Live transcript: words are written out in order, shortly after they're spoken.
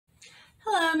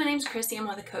Hello, my name is Christy. I'm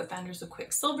one of the co-founders of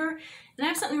Quicksilver, and I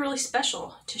have something really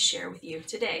special to share with you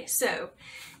today. So,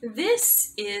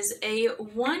 this is a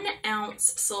 1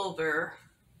 ounce silver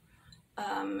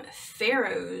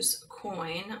Pharaohs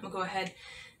coin. I'm gonna go ahead.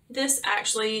 This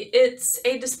actually, it's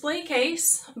a display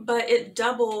case, but it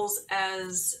doubles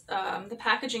as the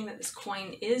packaging that this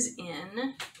coin is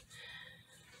in.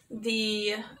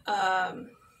 The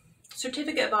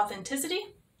certificate of authenticity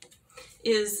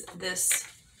is this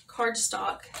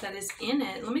cardstock that is in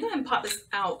it. Let me go ahead and pop this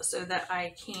out so that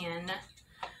I can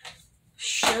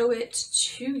show it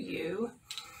to you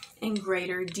in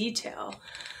greater detail.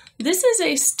 This is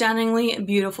a stunningly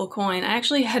beautiful coin. I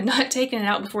actually had not taken it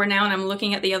out before now, and I'm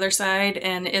looking at the other side,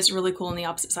 and it's really cool on the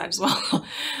opposite side as well.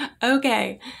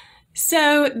 Okay,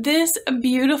 so this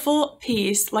beautiful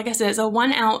piece, like I said, is a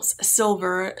 1 ounce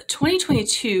silver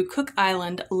 2022 Cook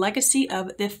Island Legacy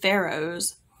of the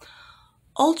Pharaohs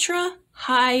Ultra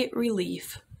High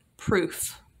Relief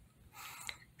Proof.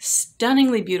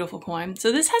 Stunningly beautiful coin.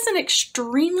 So this has an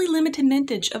extremely limited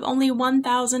mintage of only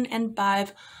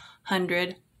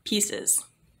 1,500 pieces.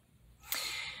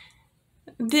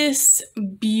 This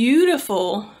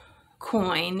beautiful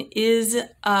coin is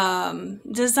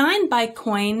designed by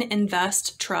Coin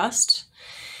Invest Trust.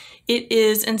 It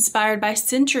is inspired by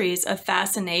centuries of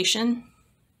fascination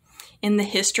in the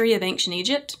history of ancient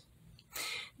Egypt.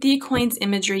 The coin's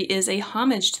imagery is a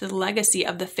homage to the legacy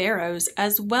of the pharaohs,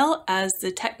 as well as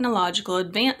the technologically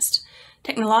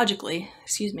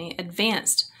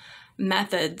advanced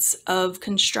methods of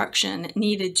construction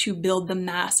needed to build the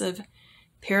massive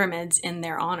pyramids in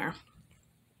their honor.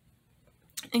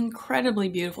 Incredibly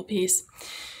beautiful piece.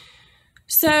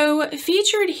 So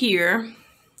featured here,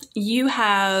 you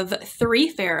have 3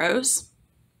 pharaohs,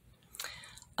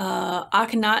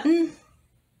 Akhenaten,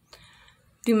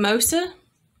 Thutmose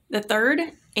the third,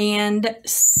 and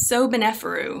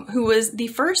Sobneferu, who was the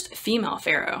first female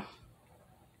pharaoh.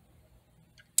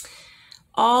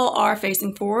 All are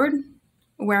facing forward,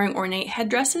 wearing ornate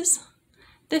headdresses.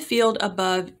 The field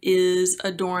above is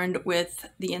adorned with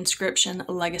the inscription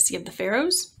Legacy of the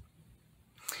Pharaohs.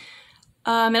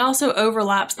 It also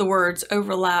overlaps, the words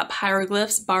overlap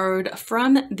hieroglyphs borrowed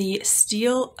from the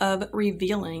Stele of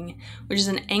Revealing, which is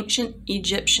an ancient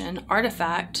Egyptian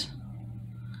artifact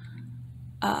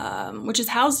which is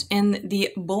housed in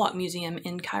the Bullock Museum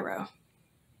in Cairo.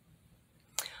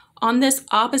 On this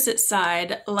opposite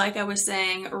side, like I was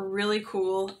saying, really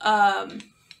cool. On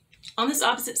this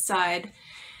opposite side,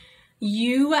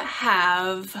 you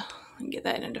have, let me get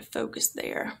that into focus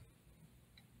there.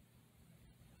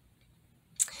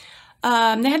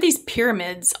 They have these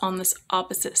pyramids on this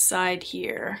opposite side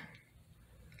here.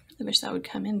 I wish that would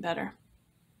come in better.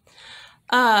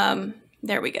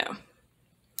 There we go.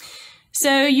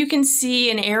 So you can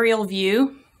see an aerial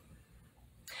view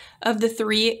of the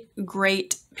 3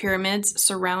 great pyramids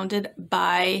surrounded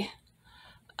by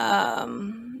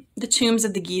the tombs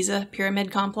of the Giza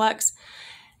pyramid complex.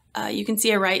 You can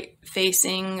see a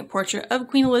right-facing portrait of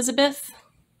Queen Elizabeth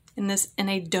in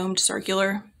a domed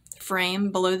circular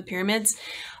frame below the pyramids.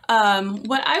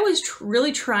 What I was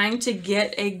really trying to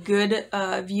get a good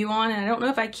view on, and I don't know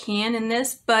if I can in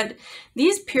this, but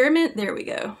these pyramids, there we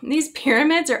go. These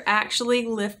pyramids are actually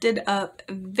lifted up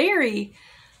very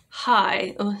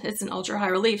high. Oh, it's an ultra high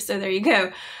relief, so there you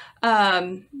go.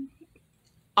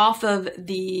 Off of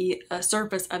the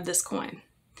surface of this coin.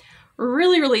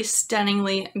 Really, really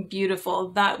stunningly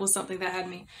beautiful. That was something that had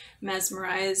me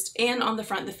mesmerized. And on the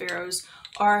front, the pharaohs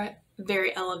are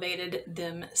very elevated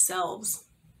themselves.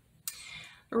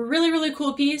 A really, really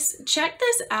cool piece. Check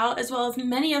this out as well as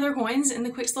many other coins in the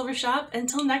Quicksilver shop.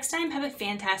 Until next time, have a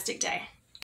fantastic day.